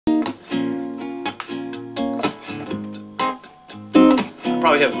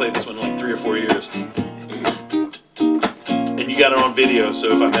probably haven't played this one in like 3 or 4 years. And you got it on video, so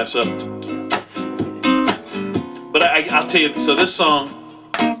if I mess up. But I'll tell you, so this song,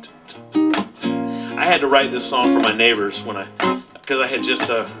 I had to write this song for my neighbors because I had just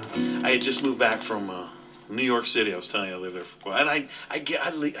moved back from New York City. I was telling you I lived there for a while, and I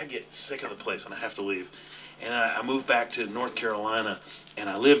get sick of the place and I have to leave. And I moved back to North Carolina, and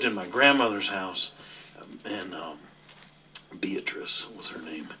I lived in my grandmother's house, and Beatrice was her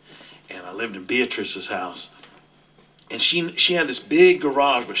name, and I lived in Beatrice's house. And she had this big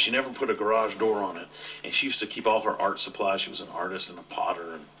garage, but she never put a garage door on it. And she used to keep all her art supplies. She was an artist and a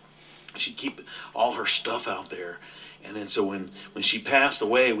potter, and she'd keep all her stuff out there. And then so when she passed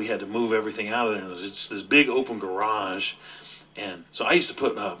away, we had to move everything out of there. And there was just this big open garage. And so I used to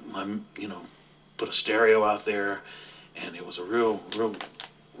put put a stereo out there, and it was a real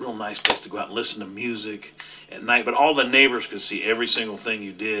nice place to go out and listen to music at night. But all the neighbors could see every single thing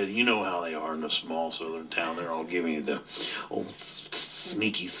you did. You know how they are in a small southern town. They're all giving you the old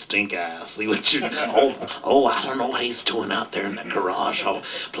sneaky stink eye. See what you oh, I don't know what he's doing out there in the garage,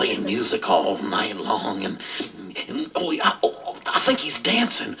 playing music all night long, and I think he's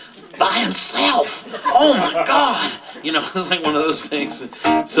dancing by himself. Oh my God. You know, it's like one of those things.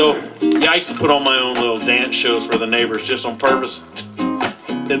 So yeah, I used to put on my own little dance shows for the neighbors just on purpose.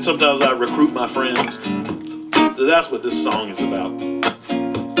 And sometimes I recruit my friends. So that's what this song is about.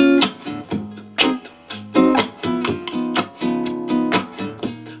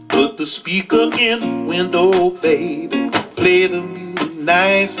 Put the speaker in the window, baby. Play the music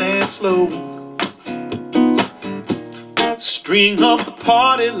nice and slow. String up the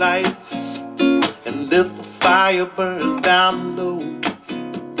party lights and let the fire burn down low.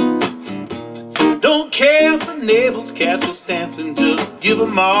 Don't care if the neighbors catch us dancing, just give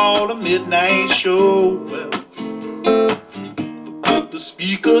them all a midnight show. Well, put the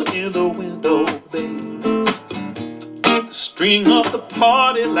speaker in the window, baby. String up the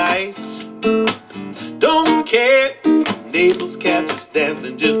party lights. Don't care if the neighbors catch us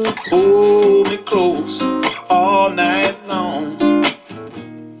dancing, just hold me close all night long.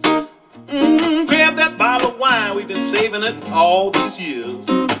 Grab that bottle of wine, we've been saving it all these years.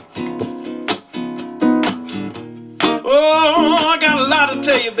 Oh, I got a lot to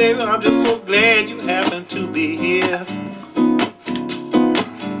tell you, baby. I'm just so glad you happen to be here.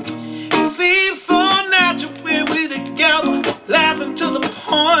 It seems so natural when we're together, laughing to the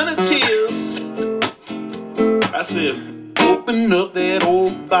point of tears. I said, open up that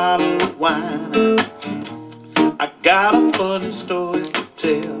old bottle of wine. I got a funny story to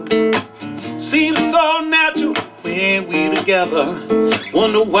tell. Seems so natural when we together.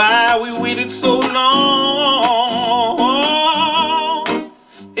 Wonder why we waited so long.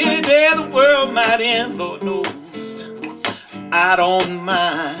 Any day the world might end, Lord knows, I don't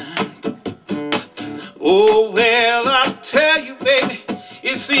mind. Oh well, I tell you, baby,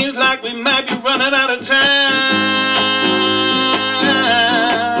 it seems like we might be running out of time.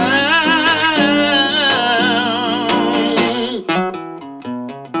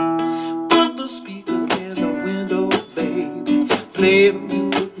 Put the speaker in the window, baby. Play the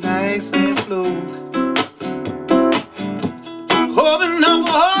music nice and slow. Open up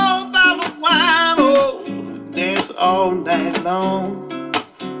a whole bottle of wine, oh, we dance all night long.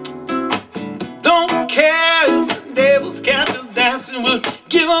 Don't care if the neighbors catch us dancing, we'll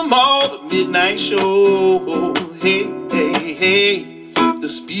give them all the midnight show. Hey, hey, hey, the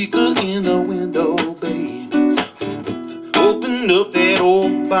speaker in the window, babe. Open up that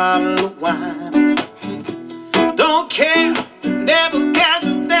old bottle of wine. Don't care if the neighbors catch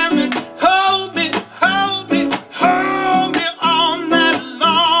us dancing, hold me, hold me, hold me all night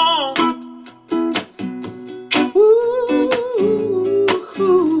long. Ooh,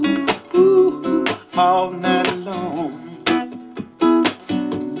 ooh, ooh, all night long.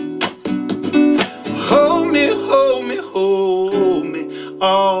 Hold me, hold me, hold me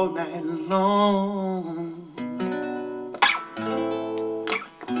all night long.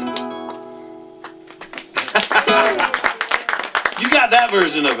 You got that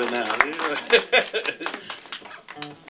version of it now.